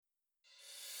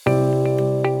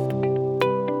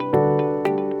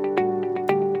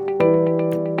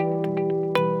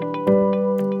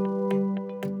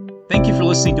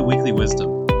listening to Weekly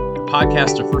Wisdom, the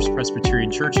podcast of First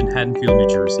Presbyterian Church in Haddonfield,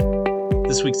 New Jersey.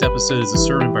 This week's episode is a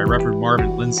sermon by Reverend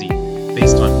Marvin Lindsay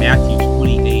based on Matthew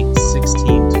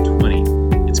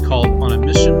 28:16-20. It's called On a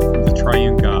Mission from the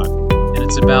Triune God, and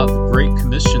it's about the Great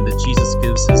Commission that Jesus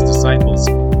gives his disciples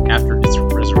after his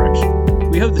resurrection.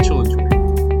 We hope that you'll enjoy it.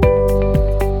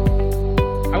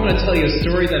 I want to tell you a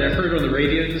story that I heard on the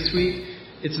radio this week.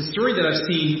 It's a story that I've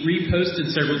seen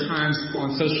reposted several times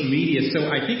on social media, so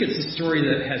I think it's a story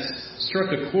that has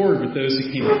struck a chord with those who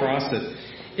came across it.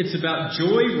 It's about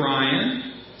Joy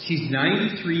Ryan. She's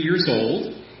 93 years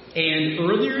old, and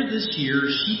earlier this year,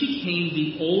 she became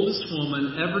the oldest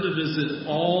woman ever to visit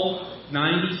all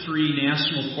 93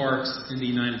 national parks in the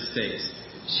United States.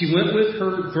 She went with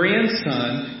her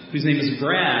grandson, whose name is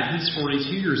Brad, he's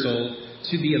 42 years old,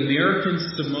 to the American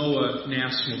Samoa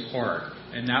National Park.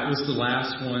 And that was the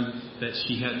last one that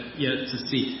she had yet to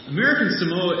see. American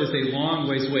Samoa is a long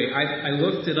ways away. I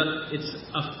looked it up. It's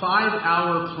a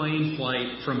 5-hour plane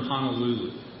flight from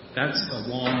Honolulu. That's a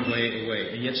long way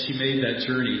away. And yet she made that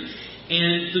journey.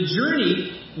 And the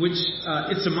journey, which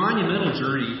it's a monumental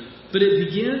journey, but it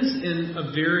begins in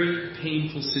a very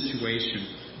painful situation.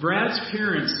 Brad's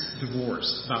parents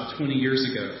divorced about 20 years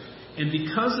ago. And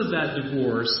because of that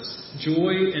divorce,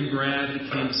 Joy and Brad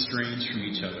became estranged from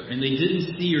each other. And they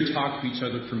didn't see or talk to each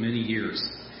other for many years.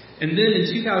 And then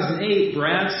in 2008,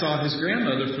 Brad saw his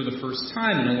grandmother for the first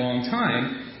time in a long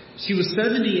time. She was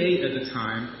 78 at the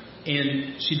time,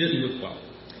 and she didn't look well.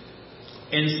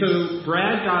 And so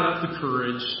Brad got up the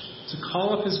courage to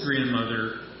call up his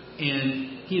grandmother,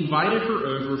 and he invited her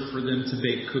over for them to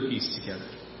bake cookies together.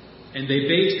 And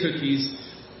they baked cookies,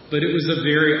 but it was a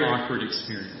very awkward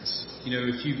experience. You know,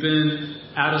 if you've been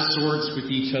out of sorts with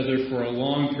each other for a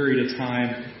long period of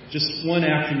time, just one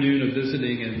afternoon of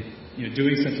visiting and,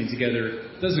 doing something together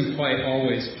doesn't quite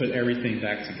always put everything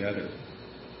back together.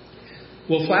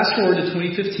 Well, flash forward to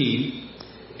 2015,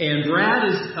 and Brad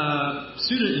is a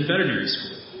student in veterinary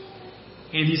school.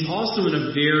 And he's also in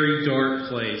a very dark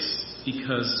place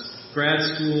because grad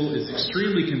school is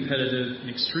extremely competitive and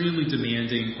extremely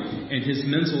demanding, and his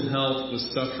mental health was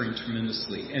suffering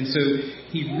tremendously. And so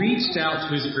he reached out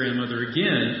to his grandmother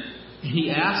again, and he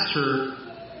asked her,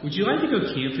 "Would you like to go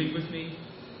camping with me?"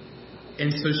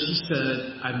 And so she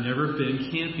said, "I've never been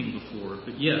camping before,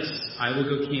 but yes, I will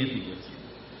go camping with you."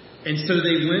 And so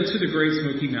they went to the Great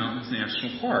Smoky Mountains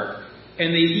National Park,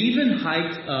 and they even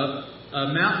hiked up a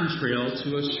mountain trail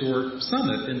to a short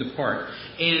summit in the park.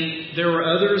 And there were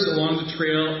others along the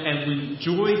trail, and when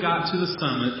Joy got to the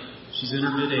summit, she's in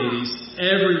her mid-80s,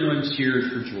 everyone cheered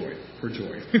for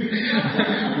Joy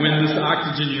when this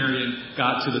octogenarian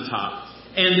got to the top.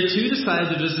 And the two decided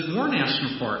to visit more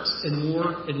national parks, and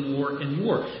more and more and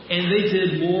more. And they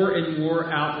did more and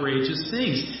more outrageous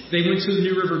things. They went to the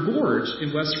New River Gorge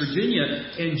in West Virginia,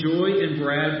 and Joy and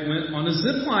Brad went on a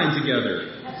zip line together.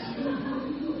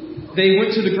 They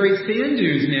went to the Great Sand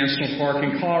Dunes National Park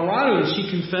in Colorado, and she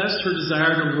confessed her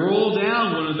desire to roll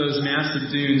down one of those massive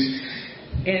dunes.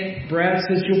 And Brad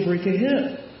says, "You'll break a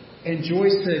hip." And Joy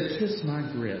said, "Kiss my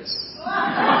grits."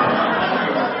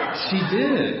 She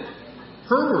did.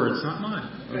 Her words, not mine.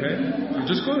 Okay? I'm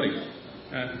just quoting.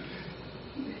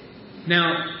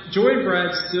 Now, Joy and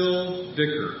Brad still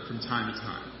bicker from time to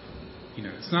time.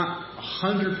 It's not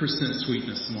 100%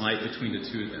 sweetness and light between the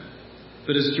two of them.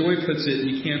 But as Joy puts it,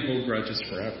 you can't hold grudges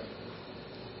forever.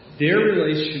 Their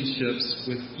relationships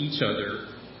with each other,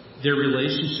 their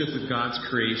relationship with God's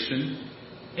creation,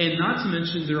 and not to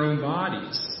mention their own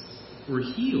bodies, were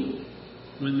healed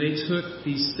when they took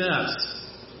these steps,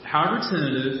 however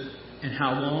tentative and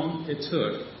how long it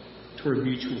took, toward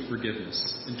mutual forgiveness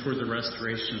and toward the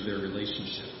restoration of their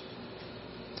relationship.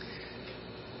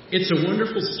 It's a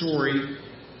wonderful story.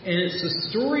 And it's a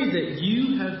story that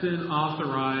you have been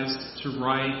authorized to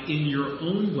write in your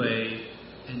own way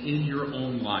and in your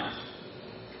own life.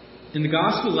 In the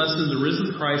gospel lesson, the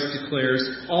risen Christ declares,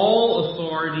 "All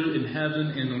authority in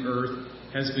heaven and on earth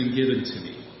has been given to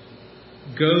me.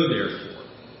 Go, therefore."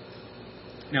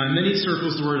 Now, in many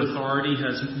circles, the word authority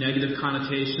has negative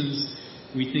connotations.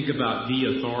 We think about the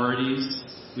authorities.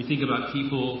 We think about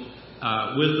people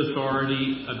with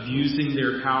authority abusing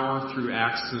their power through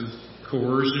acts of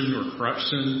coercion or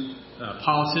corruption,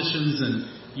 politicians and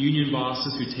union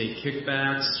bosses who take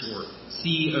kickbacks, or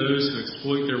CEOs who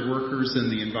exploit their workers and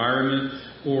the environment,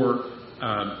 or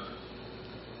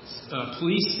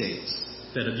police states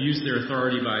that abuse their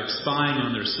authority by spying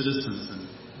on their citizens and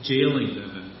jailing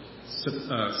them and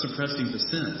suppressing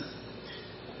dissent.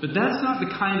 But that's not the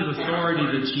kind of authority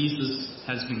that Jesus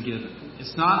has been given.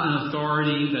 It's not an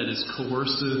authority that is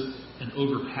coercive and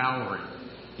overpowering.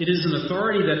 It is an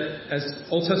authority that, as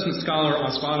Old Testament scholar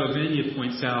Osvaldo Venia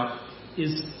points out,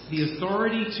 is the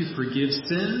authority to forgive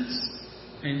sins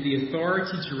and the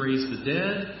authority to raise the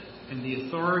dead and the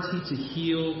authority to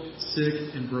heal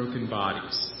sick and broken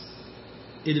bodies.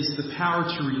 It is the power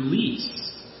to release,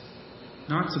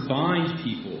 not to bind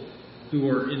people who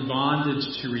are in bondage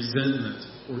to resentment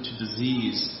or to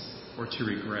disease or to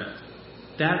regret.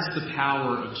 That's the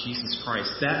power of Jesus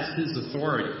Christ. That's His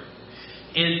authority.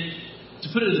 And to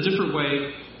put it a different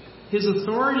way, His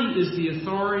authority is the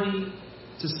authority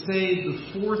to say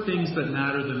the four things that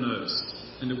matter the most.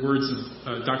 In the words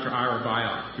of Dr. Ira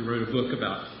Byock, who wrote a book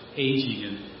about aging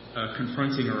and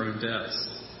confronting our own deaths.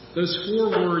 Those four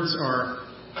words are,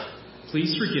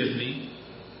 please forgive me,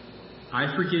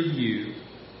 I forgive you,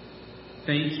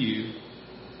 thank you,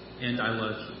 and I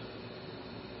love you.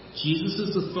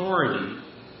 Jesus' authority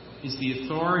is the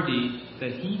authority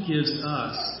that He gives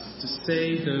us to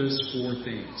say those four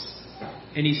things.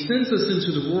 And He sends us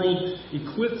into the world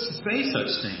equipped to say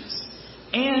such things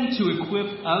and to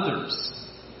equip others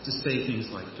to say things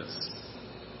like this.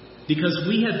 Because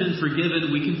we have been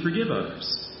forgiven, we can forgive others.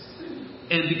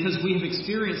 And because we have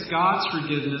experienced God's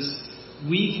forgiveness,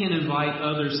 we can invite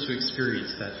others to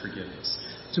experience that forgiveness.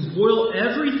 To boil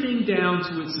everything down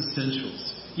to its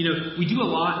essentials. You know, we do a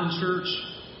lot in church.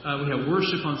 We have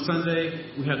worship on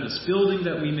Sunday. We have this building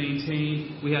that we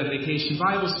maintain. We have Vacation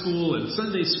Bible School and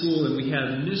Sunday School, and we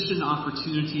have mission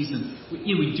opportunities, and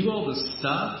we do all this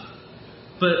stuff.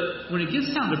 But when it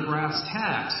gets down to brass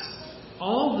tacks,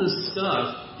 all this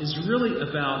stuff is really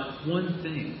about one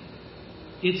thing.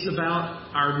 It's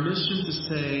about our mission to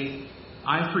say,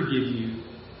 I forgive you,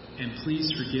 and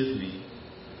please forgive me,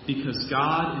 because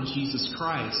God and Jesus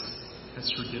Christ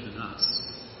has forgiven us.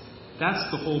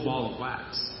 That's the whole ball of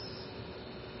wax.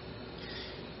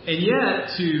 And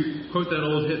yet, to quote that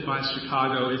old hit by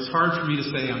Chicago, it's hard for me to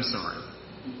say I'm sorry.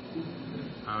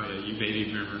 Oh yeah, you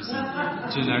baby boomers and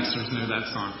Gen Xers know that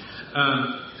song.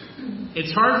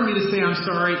 It's hard for me to say I'm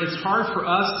sorry. It's hard for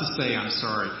us to say I'm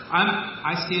sorry.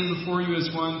 I stand before you as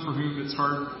one for whom it's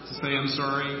hard to say I'm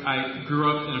sorry. I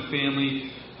grew up in a family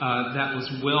that was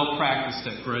well practiced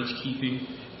at grudge keeping,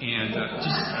 and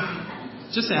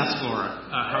just ask Laura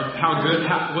how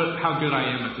good I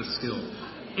am at this skill.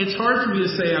 It's hard for me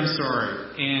to say I'm sorry,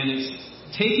 and it's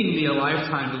taking me a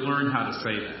lifetime to learn how to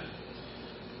say that.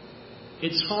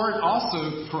 It's hard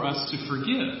also for us to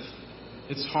forgive.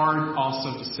 It's hard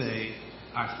also to say,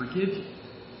 I forgive you.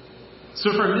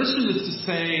 So if our mission is to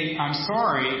say, I'm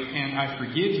sorry and I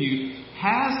forgive you,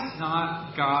 has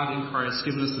not God in Christ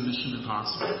given us the mission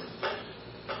impossible?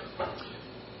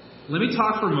 Let me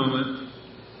talk for a moment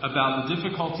about the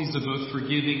difficulties of both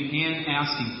forgiving and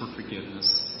asking for forgiveness.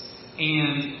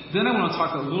 And then I want to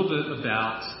talk a little bit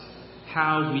about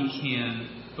how we can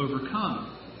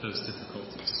overcome those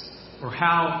difficulties. Or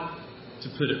how, to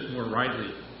put it more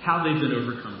rightly, how they've been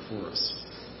overcome for us.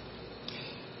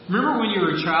 Remember when you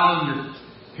were a child and your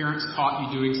parents caught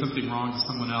you doing something wrong to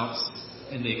someone else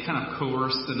and they kind of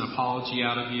coerced an apology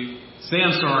out of you? Say,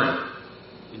 I'm sorry.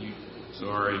 And you,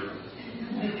 sorry.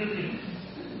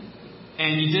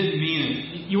 And you didn't mean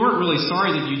it. You weren't really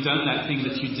sorry that you'd done that thing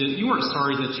that you did. You weren't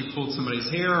sorry that you pulled somebody's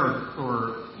hair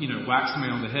or whacked somebody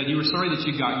on the head. You were sorry that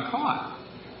you'd gotten caught.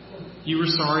 You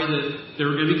were sorry that there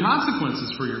were going to be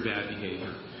consequences for your bad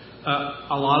behavior.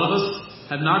 A lot of us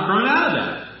have not grown out of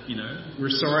that. We're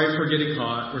sorry for getting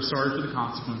caught. We're sorry for the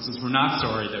consequences. We're not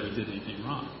sorry that we did anything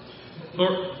wrong.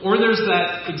 Or there's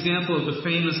that example of the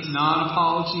famous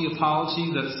non-apology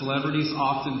apology that celebrities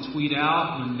often tweet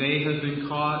out when they have been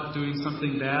caught doing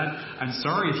something bad. I'm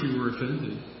sorry if you were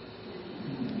offended.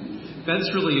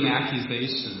 That's really an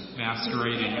accusation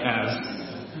masquerading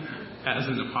as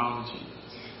an apology.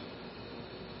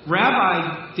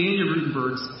 Rabbi Daniel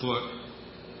Rutenberg's book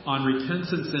on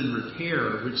repentance and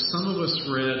repair, which some of us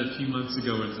read a few months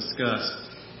ago and discussed,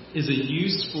 is a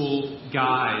useful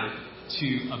guide to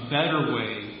a better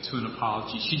way to an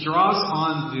apology. She draws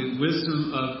on the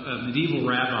wisdom of a medieval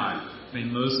rabbi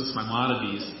named Moses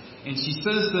Maimonides, and she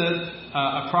says that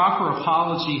a proper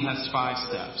apology has 5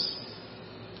 steps.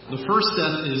 The first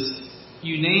step is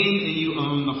you name and you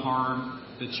own the harm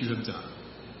that you have done.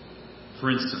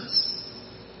 For instance,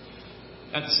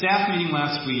 at the staff meeting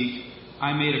last week,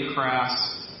 I made a crass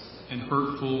and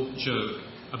hurtful joke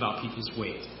about people's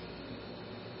weight.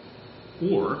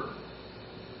 Or,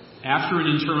 after an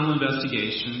internal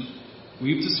investigation,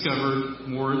 we've discovered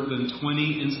more than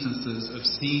 20 instances of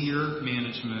senior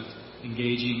management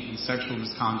engaging in sexual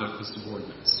misconduct with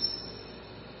subordinates.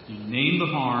 You name the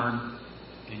harm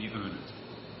and you own it.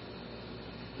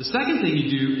 The second thing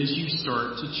you do is you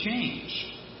start to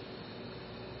change.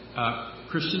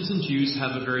 Christians and Jews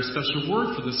have a very special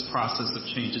word for this process of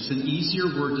change. It's an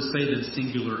easier word to say than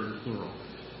singular and plural.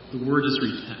 The word is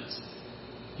repent.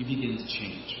 You begin to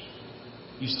change.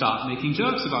 You stop making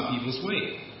jokes about people's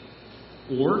weight.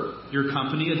 Or your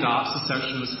company adopts a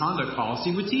sexual misconduct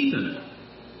policy with teeth in it.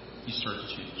 You start to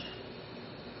change.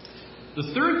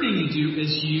 The third thing you do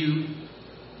is you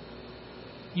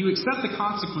accept the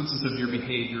consequences of your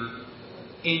behavior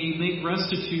and you make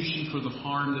restitution for the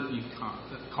harm that you've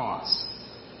caused.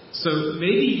 So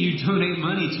maybe you donate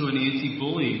money to an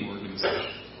anti-bullying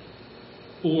organization.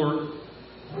 Or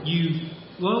you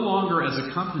no longer, as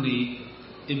a company,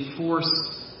 enforce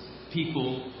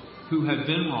people who have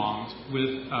been wronged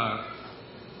with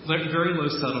very low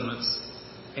settlements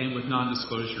and with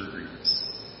non-disclosure agreements.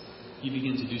 You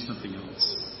begin to do something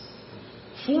else.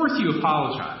 Fourth, you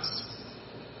apologize.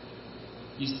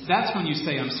 That's when you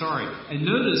say, I'm sorry. And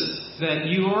notice that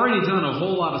you've already done a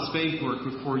whole lot of spade work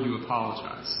before you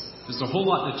apologize. There's a whole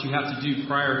lot that you have to do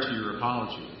prior to your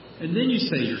apology. And then you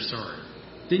say you're sorry.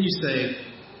 Then you say,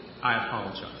 I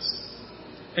apologize.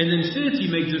 And then fifth, you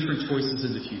make different choices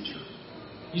in the future.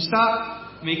 You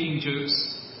stop making jokes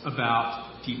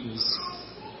about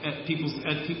at people's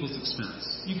expense.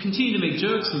 You continue to make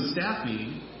jokes in staff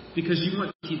meeting because you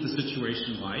want to keep the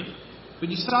situation light, but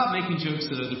you stop making jokes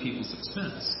at other people's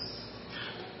expense.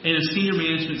 And if senior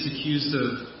management's accused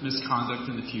of misconduct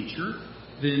in the future,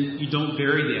 then you don't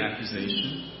bury the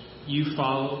accusation. You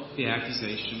follow the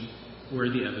accusation where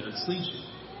the evidence leads you.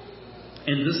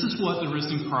 And this is what the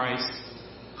risen Christ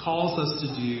calls us to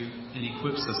do and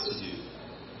equips us to do.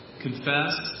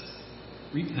 Confess,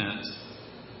 repent,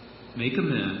 make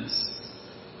amends,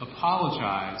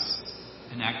 apologize,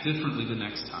 and act differently the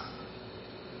next time.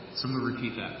 So I'm going to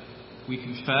repeat that. We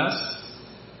confess,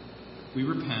 we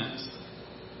repent,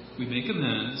 we make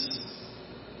amends,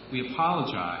 we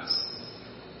apologize,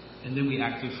 and then we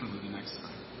act differently the next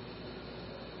time.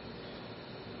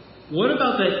 What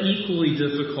about that equally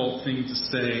difficult thing to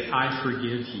say, I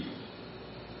forgive you?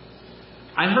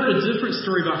 I heard a different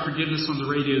story about forgiveness on the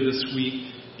radio this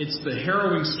week. It's the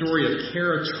harrowing story of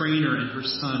Kara Trainer and her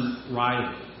son,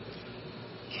 Riley.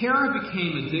 Kara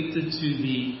became addicted to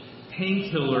the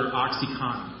painkiller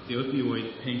OxyContin, the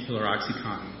opioid painkiller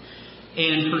OxyContin.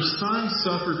 And her son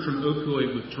suffered from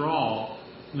opioid withdrawal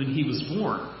when he was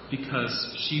born because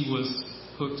she was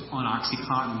hooked on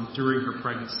OxyContin during her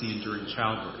pregnancy and during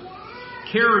childbirth.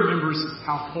 Kara remembers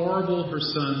how horrible her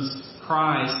son's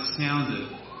cries sounded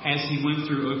as he went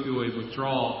through opioid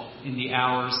withdrawal in the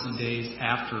hours and days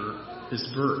after his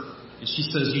birth. And she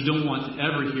says, you don't want to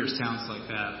ever hear sounds like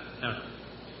that, ever.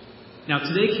 Now,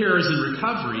 today Kara is in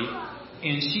recovery,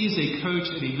 and she is a coach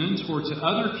and a mentor to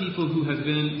other people who have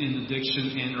been in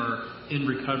addiction and are in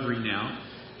recovery now.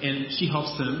 And she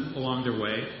helps them along their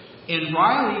way. And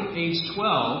Riley, age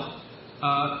 12,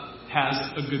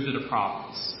 has a good bit of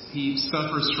problems. He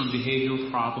suffers from behavioral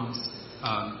problems.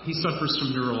 He suffers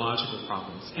from neurological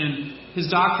problems. And his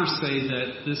doctors say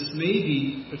that this may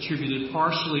be attributed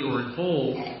partially or in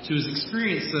whole to his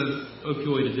experience of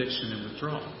opioid addiction and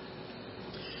withdrawal.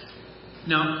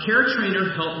 Now, Kara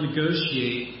Trainer helped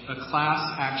negotiate a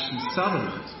class action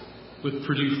settlement with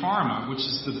Purdue Pharma, which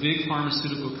is the big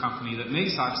pharmaceutical company that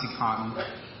makes OxyContin,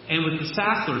 and with the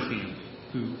Sackler family,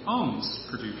 who owns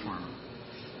Purdue Pharma.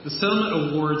 The settlement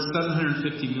awards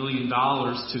 $750 million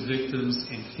to victims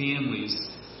and families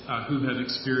who have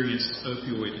experienced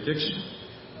opioid addiction,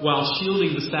 while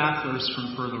shielding the Sacklers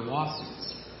from further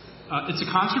lawsuits. It's a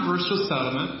controversial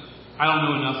settlement. I don't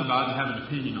know enough about it to have an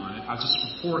opinion on it. I'll just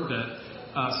report that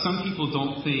some people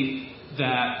don't think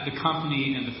that the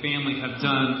company and the family have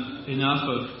done enough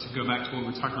to go back to what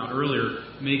we were talking about earlier,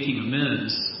 making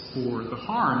amends for the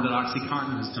harm that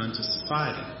OxyContin has done to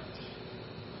society.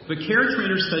 But Kara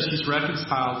Trainer says she's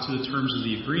reconciled to the terms of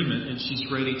the agreement and she's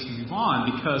ready to move on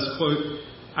because, quote,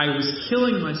 I was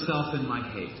killing myself in my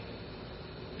hate.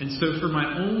 And so for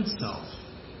my own self,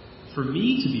 for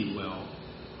me to be well,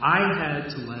 I had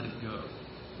to let it go.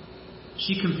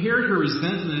 She compared her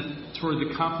resentment toward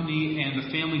the company and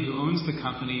the family who owns the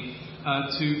company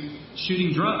to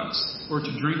shooting drugs or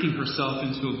to drinking herself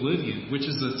into oblivion, which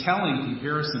is a telling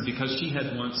comparison because she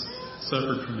had once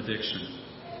suffered from addiction.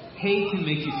 Hate can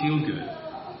make you feel good.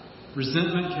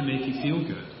 Resentment can make you feel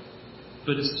good,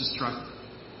 but it's destructive.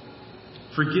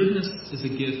 Forgiveness is a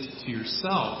gift to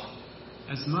yourself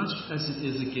as much as it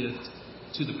is a gift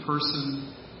to the person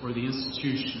or the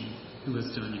institution who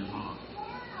has done you wrong.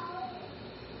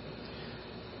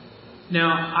 Now,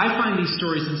 I find these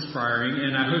stories inspiring,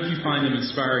 and I hope you find them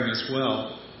inspiring as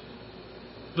well.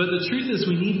 But the truth is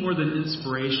we need more than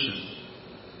inspiration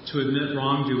to admit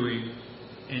wrongdoing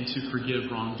and to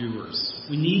forgive wrongdoers.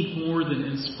 We need more than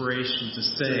inspiration to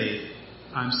say,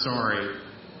 I'm sorry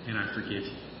and I forgive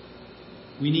you.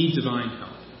 We need divine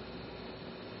help.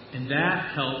 And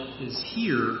that help is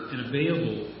here and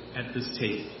available at this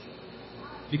table.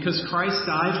 Because Christ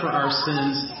died for our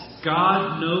sins,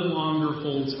 God no longer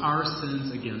holds our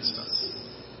sins against us.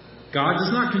 God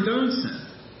does not condone sin.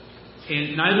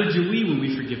 And neither do we when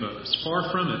we forgive others.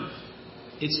 Far from it.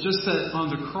 It's just that on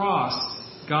the cross,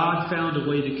 God found a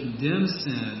way to condemn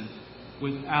sin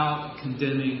without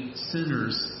condemning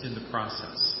sinners in the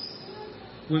process.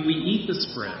 When we eat this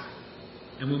bread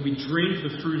and when we drink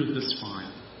the fruit of this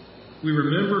wine, we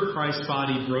remember Christ's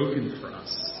body broken for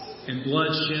us and blood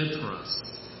shed for us.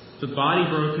 The body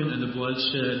broken and the blood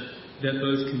shed that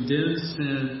both condemns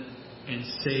sin and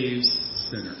saves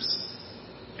sinners.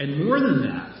 And more than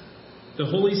that, the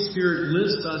Holy Spirit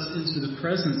lifts us into the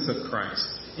presence of Christ,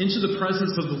 into the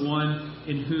presence of the one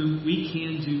in whom we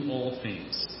can do all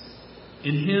things.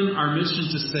 In Him, our mission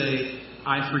to say,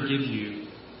 I forgive you,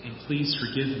 and please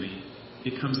forgive me,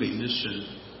 becomes a mission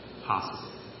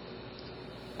possible.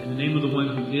 In the name of the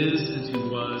one who is, and who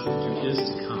was, and who is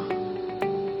to come.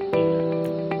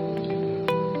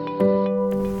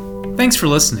 Amen. Thanks for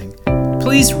listening.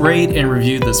 Please rate and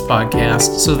review this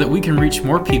podcast so that we can reach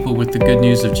more people with the good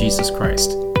news of Jesus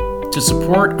Christ. To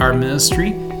support our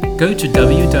ministry, go to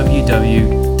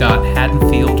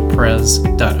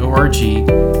www.haddonfieldpres.org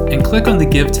and click on the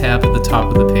Give tab at the top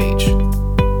of the page.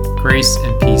 Grace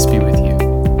and peace be with you.